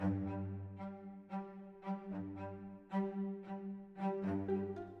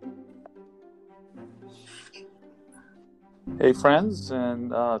Hey friends,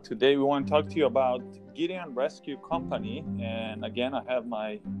 and today we want to talk to you about Gideon Rescue Company. And again, I have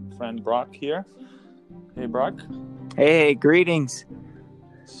my friend Brock here. Hey Brock. Hey, greetings.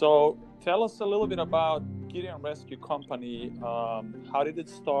 So tell us a little bit about Gideon Rescue Company. How did it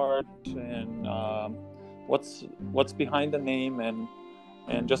start, and what's behind the name,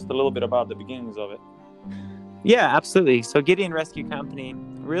 and just a little bit about the beginnings of it. Yeah, absolutely. So Gideon Rescue Company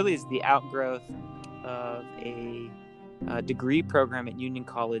really is the outgrowth of a degree program at Union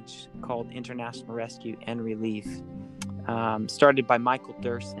College called International Rescue and Relief, started by Michael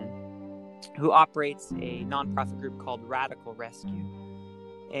Durson, who operates a nonprofit group called Radical Rescue.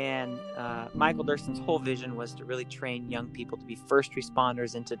 And Michael Durson's whole vision was to really train young people to be first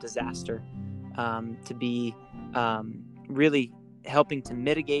responders into disaster, to be really helping to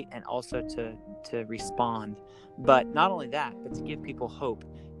mitigate and also to respond. But not only that, but to give people hope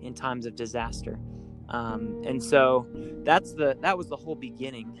in times of disaster. And so that was the whole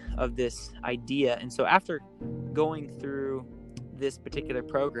beginning of this idea. And so after going through this particular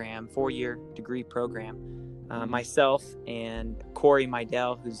program, 4-year degree program, myself and Corey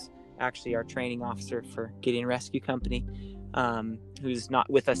Meidel, who's actually our training officer for Gideon Rescue Company, who's not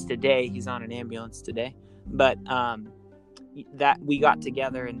with us today. He's on an ambulance today. But that we got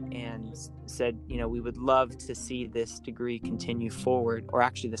together and said, we would love to see this degree continue forward, or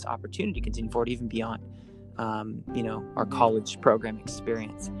actually this opportunity continue forward, even beyond, our college program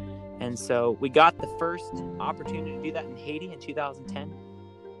experience. And so we got the first opportunity to do that in Haiti in 2010.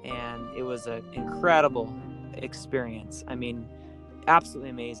 And it was an incredible experience. I mean, absolutely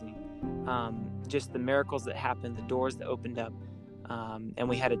amazing. Just the miracles that happened, the doors that opened up. And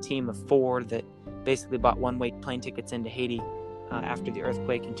we had a team of 4 that basically bought one-way plane tickets into Haiti after the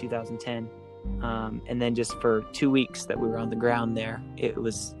earthquake in 2010. And then just for 2 weeks that we were on the ground there, it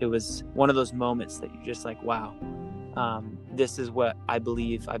was one of those moments that you're just like, wow, this is what I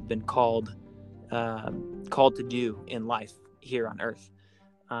believe I've been called to do in life here on earth.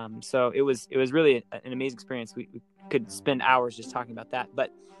 So it was really an amazing experience. We could spend hours just talking about that.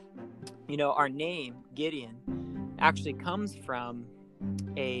 But, our name, Gideon, actually comes from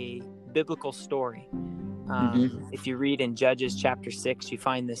a biblical story. If you read in Judges chapter 6, you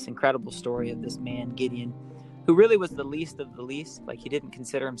find this incredible story of this man, Gideon, who really was the least of the least. Like, he didn't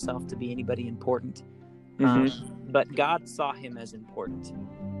consider himself to be anybody important. But God saw him as important.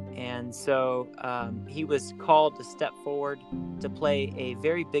 And so he was called to step forward to play a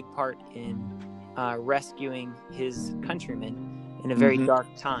very big part in rescuing his countrymen in a very dark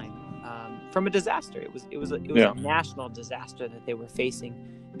time from a disaster. It was a national disaster that they were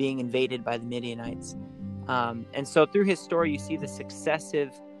facing, being invaded by the Midianites. And so through his story, you see the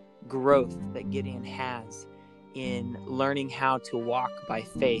successive growth that Gideon has in learning how to walk by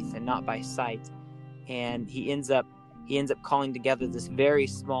faith and not by sight. And he ends up calling together this very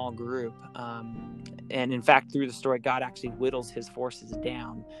small group. And in fact, through the story, God actually whittles his forces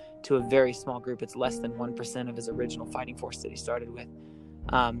down to a very small group. It's less than 1% of his original fighting force that he started with.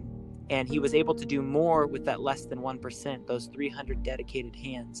 And he was able to do more with that less than 1%, those 300 dedicated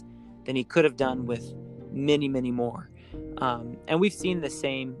hands, than he could have done with many, many more. And we've seen the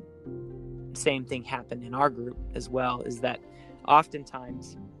same thing happen in our group as well, is that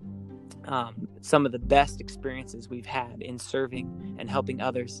oftentimes some of the best experiences we've had in serving and helping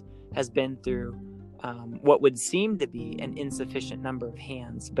others has been through what would seem to be an insufficient number of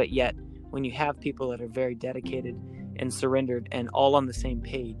hands. But yet, when you have people that are very dedicated and surrendered and all on the same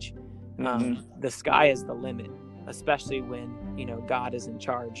page, the sky is the limit, especially when, God is in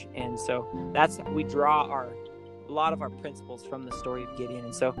charge. And so we draw a lot of our principles from the story of Gideon.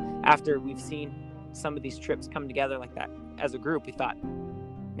 And so after we've seen some of these trips come together like that as a group, we thought,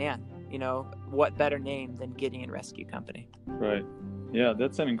 man, what better name than Gideon Rescue Company? Right. Yeah,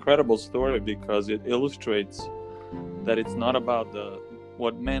 that's an incredible story because it illustrates that it's not about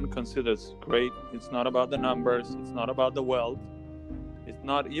what man considers great. It's not about the numbers. It's not about the wealth. It's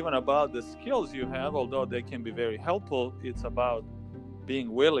not even about the skills you have, although they can be very helpful. It's about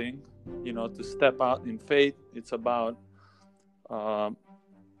being willing, to step out in faith. It's about,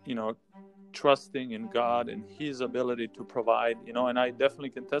 trusting in God and his ability to provide, and I definitely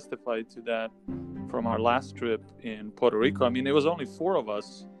can testify to that from our last trip in Puerto Rico. I mean, it was only 4 of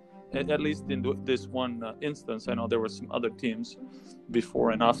us, at least in this one instance. I know there were some other teams before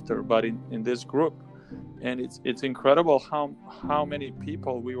and after, but in this group, and it's incredible how many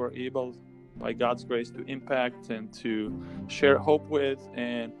people we were able, by God's grace, to impact and to share hope with,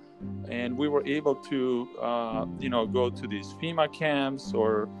 and we were able to go to these FEMA camps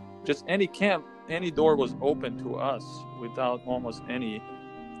or just any camp. Any door was open to us without almost any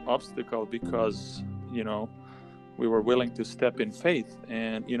obstacle, because we were willing to step in faith.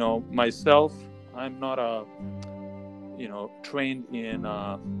 And myself, I'm not trained in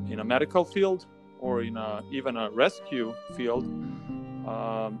a medical field or in even a rescue field.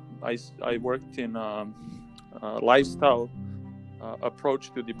 I worked in a lifestyle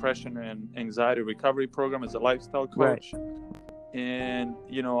approach to depression and anxiety recovery program as a lifestyle coach. Right. And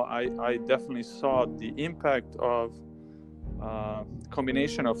I definitely saw the impact of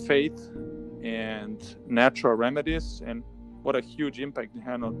combination of faith and natural remedies, and what a huge impact it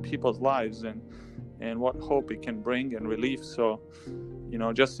had on people's lives, and what hope it can bring and relief. So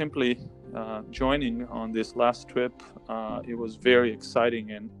just simply joining on this last trip, it was very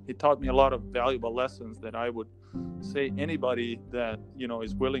exciting, and it taught me a lot of valuable lessons that I would say anybody that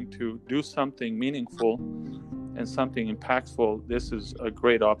is willing to do something meaningful and something impactful, this is a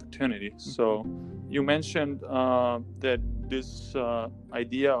great opportunity. So you mentioned that this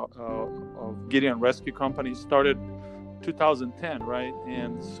idea of Gideon Rescue Company started 2010, right?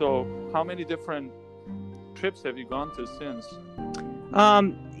 And so how many different trips have you gone to since?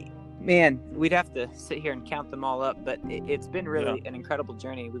 Man, we'd have to sit here and count them all up, but it's been really an incredible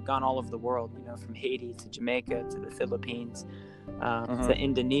journey. We've gone all over the world, from Haiti to Jamaica to the Philippines, to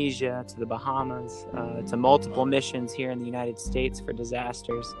Indonesia, to the Bahamas, to multiple missions here in the United States for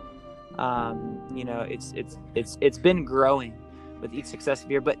disasters. It's been growing with each successive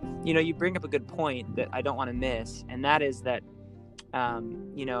year. But you bring up a good point that I don't want to miss, and that is that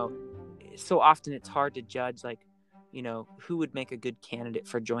so often it's hard to judge who would make a good candidate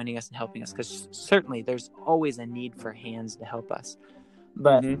for joining us and helping us, because certainly there's always a need for hands to help us.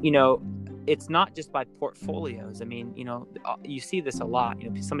 But it's not just by portfolios. I mean, you see this a lot.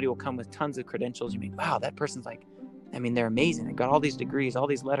 Somebody will come with tons of credentials. You mean, wow, that person's they're amazing. They got all these degrees, all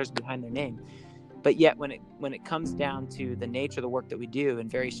these letters behind their name. But yet when it comes down to the nature of the work that we do in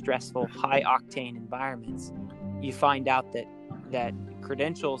very stressful, high octane environments, you find out that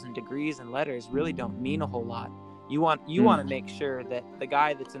credentials and degrees and letters really don't mean a whole lot. You want to make sure that the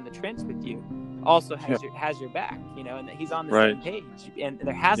guy that's in the trench with you also has your back, and that he's on the same page. And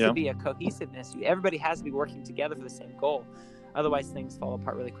there has to be a cohesiveness. Everybody has to be working together for the same goal. Otherwise, things fall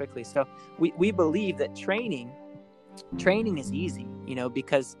apart really quickly. So we believe that training is easy,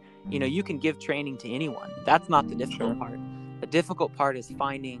 because you can give training to anyone. That's not the difficult part. The difficult part is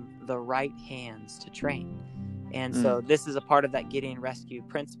finding the right hands to train. And so this is a part of that Gideon Rescue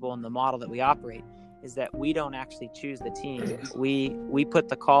principle and the model that we operate, is that we don't actually choose the team. We put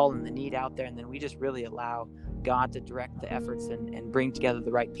the call and the need out there, and then we just really allow God to direct the efforts and bring together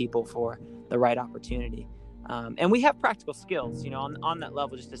the right people for the right opportunity. And we have practical skills, on that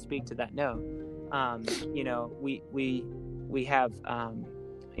level, just to speak to that note. We have,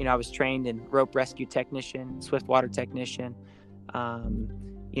 I was trained in rope rescue technician, swift water technician,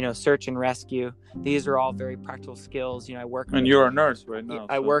 search and rescue. These are all very practical skills. I work. And you're a nurse right now.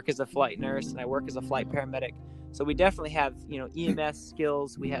 I work as a flight nurse, and I work as a flight paramedic. So we definitely have, EMS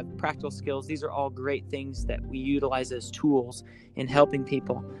skills. We have practical skills. These are all great things that we utilize as tools in helping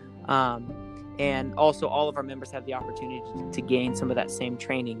people. And also all of our members have the opportunity to gain some of that same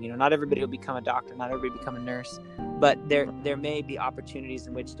training. Not everybody will become a doctor, not everybody become a nurse, but there may be opportunities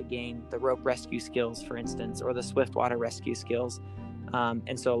in which to gain the rope rescue skills, for instance, or the swift water rescue skills.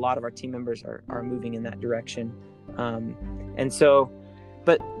 And so a lot of our team members are moving in that direction. And so,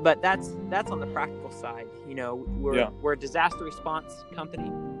 but that's on the practical side. We're a disaster response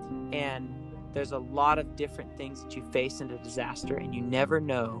company, and there's a lot of different things that you face in a disaster, and you never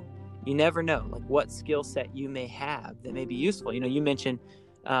know what skill set you may have that may be useful. You mentioned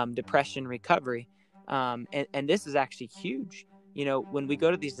depression recovery, and this is actually huge. When we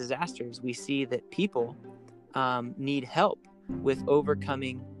go to these disasters, we see that people need help with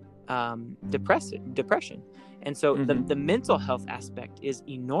overcoming depression. And so the mental health aspect is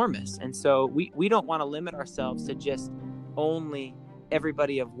enormous. And so we don't want to limit ourselves to just only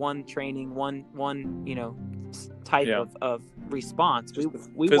everybody of one training, one type of response.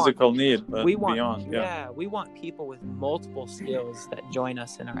 We physical want, need, but we want, beyond. We want people with multiple skills that join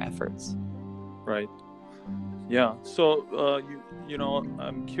us in our efforts. Right. Yeah. So,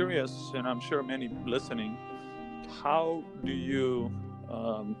 I'm curious, and I'm sure many listening, how do you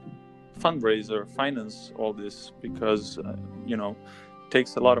fundraise or finance all this? Because, it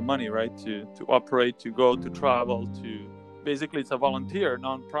takes a lot of money, right? To operate, to go, to travel, basically it's a volunteer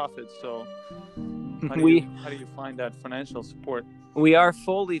nonprofit. So how do you find that financial support? We are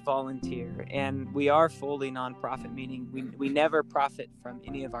fully volunteer, and we are fully nonprofit, meaning we never profit from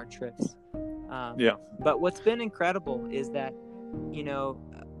any of our trips. But what's been incredible is that,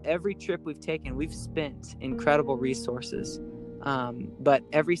 every trip we've taken, we've spent incredible resources But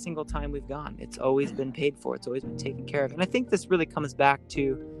every single time we've gone, it's always been paid for. It's always been taken care of. And I think this really comes back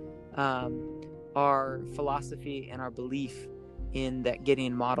to our philosophy and our belief in that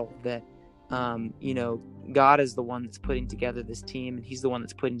Gideon model, that, God is the one that's putting together this team, and he's the one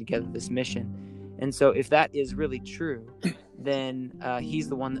that's putting together this mission. And so if that is really true, then he's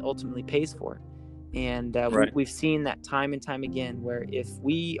the one that ultimately pays for it. And we've seen that time and time again, where if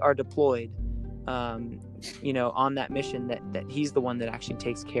we are deployed, on that mission, that he's the one that actually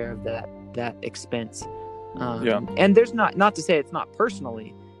takes care of that expense. And there's not to say it's not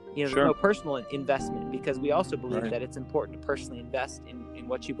personally, there's no personal investment, because we also believe that it's important to personally invest in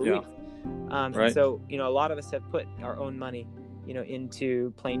what you believe. And so, a lot of us have put our own money,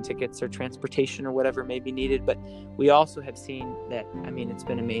 into plane tickets or transportation or whatever may be needed. But we also have seen that, it's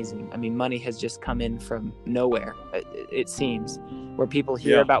been amazing. Money has just come in from nowhere, it seems, where people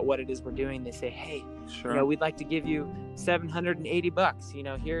hear about what it is we're doing. They say, hey, we'd like to give you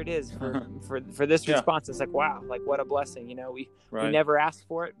 $780. Here it is for this response. It's like, wow, like what a blessing. We never asked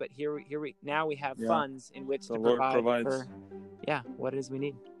for it, but here we now we have funds in which to provide for what it is we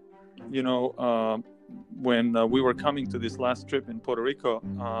need. When we were coming to this last trip in Puerto Rico,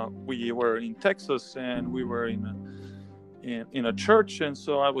 we were in Texas, and we were in a church. And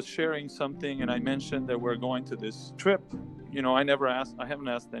so I was sharing something, and I mentioned that we're going to this trip. I haven't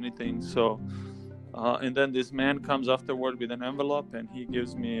asked anything. So, and then this man comes afterward with an envelope, and he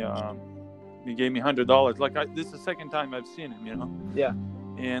gave me $100. This is the second time I've seen him, Yeah.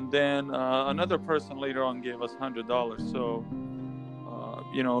 And then another person later on gave us $100. So,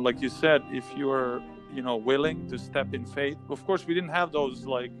 like you said, if you're, willing to step in faith. Of course, we didn't have those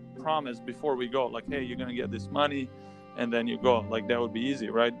promise before we go, hey, you're going to get this money and then you go, that would be easy,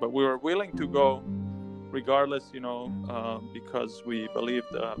 right? But we were willing to go regardless, because we believed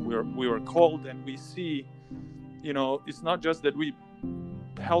we were called, and we see, it's not just that we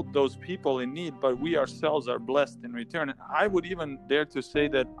help those people in need, but we ourselves are blessed in return. And I would even dare to say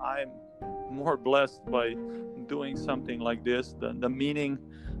that I'm more blessed by doing something like this, the meaning,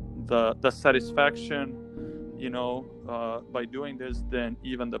 the satisfaction, by doing this, than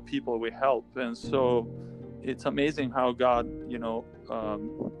even the people we help. And so it's amazing how God,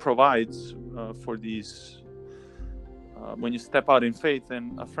 provides for these when you step out in faith.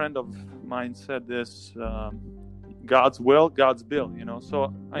 And a friend of mine said this, God's will, God's bill,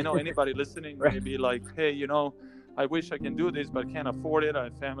 So I know anybody listening may be like, hey, I wish I can do this, but I can't afford it. I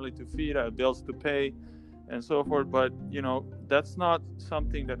have family to feed, I have bills to pay, and so forth. But, that's not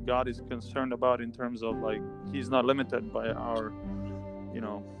something that God is concerned about in terms of he's not limited by our,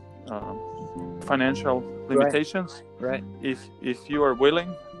 financial limitations. Right. If you are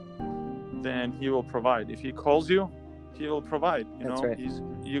willing, then he will provide. If he calls you, he will provide. That's right.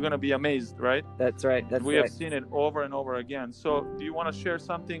 You're going to be amazed, right? That's right. We have seen it over and over again. So do you want to share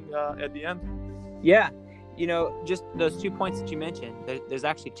something at the end? Yeah. Just those 2 points that you mentioned, there's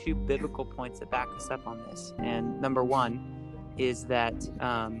actually 2 biblical points that back us up on this. And number one is that,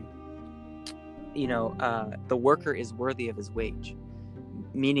 the worker is worthy of his wage,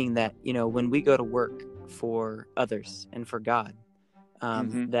 meaning that, when we go to work for others and for God,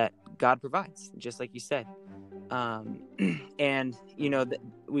 that God provides, just like you said. And, that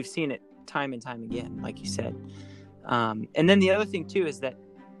we've seen it time and time again, like you said. And then the other thing too, is that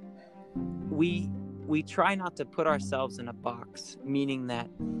we try not to put ourselves in a box, meaning that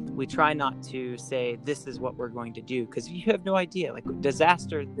we try not to say, this is what we're going to do, because you have no idea.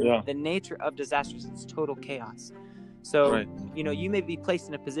 Disaster, the nature of disasters is total chaos. So, you may be placed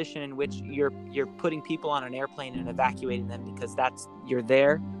in a position in which you're putting people on an airplane and evacuating them because you're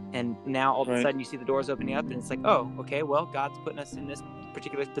there. And now all of a sudden you see the doors opening up, and it's like, oh, okay, well, God's putting us in this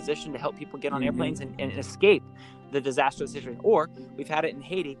particular position to help people get on airplanes and escape the disastrous situation. Or we've had it in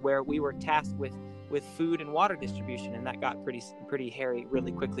Haiti, where we were tasked with food and water distribution, and that got pretty hairy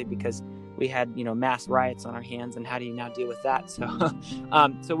really quickly, because we had mass riots on our hands, and how do you now deal with that? So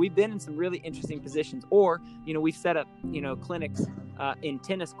so we've been in some really interesting positions. Or we've set up clinics in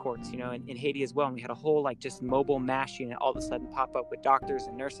tennis courts in Haiti as well, and we had a whole just mobile MASH unit all of a sudden pop up with doctors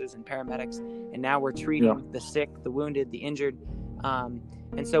and nurses and paramedics, and now we're treating the sick, the wounded, the injured.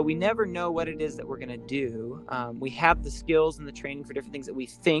 And so we never know what it is that we're going to do. We have the skills and the training for different things that we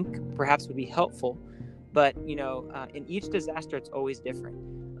think perhaps would be helpful, but in each disaster, it's always different.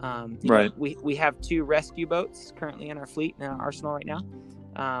 We have 2 rescue boats currently in our fleet, in our arsenal right now.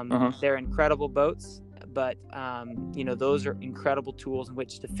 They're incredible boats, but those are incredible tools in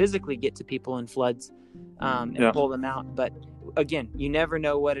which to physically get to people in floods and pull them out. But again, you never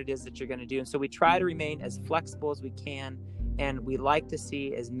know what it is that you're going to do, and so we try to remain as flexible as we can. And we like to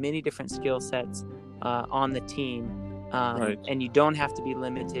see as many different skill sets on the team Right. And you don't have to be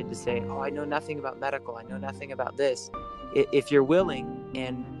limited to say, oh, I know nothing about medical, I know nothing about this. If you're willing,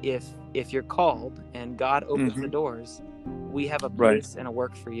 and if you're called and God opens the doors, we have a place and a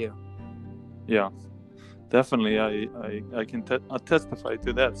work for you. Yeah, definitely. I can testify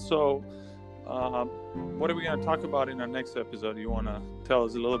to that. So what are we going to talk about in our next episode? You want to tell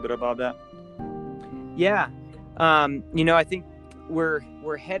us a little bit about that? Yeah. I think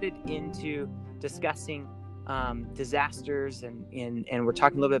we're headed into discussing disasters, and we're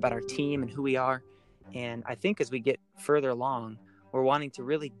talking a little bit about our team and who we are. And I think as we get further along, we're wanting to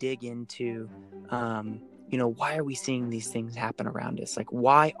really dig into, why are we seeing these things happen around us? Like,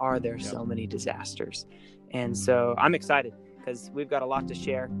 why are there so many disasters? And so I'm excited because we've got a lot to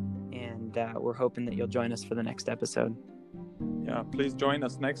share, and we're hoping that you'll join us for the next episode. Yeah, please join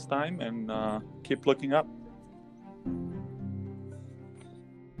us next time, and keep looking up.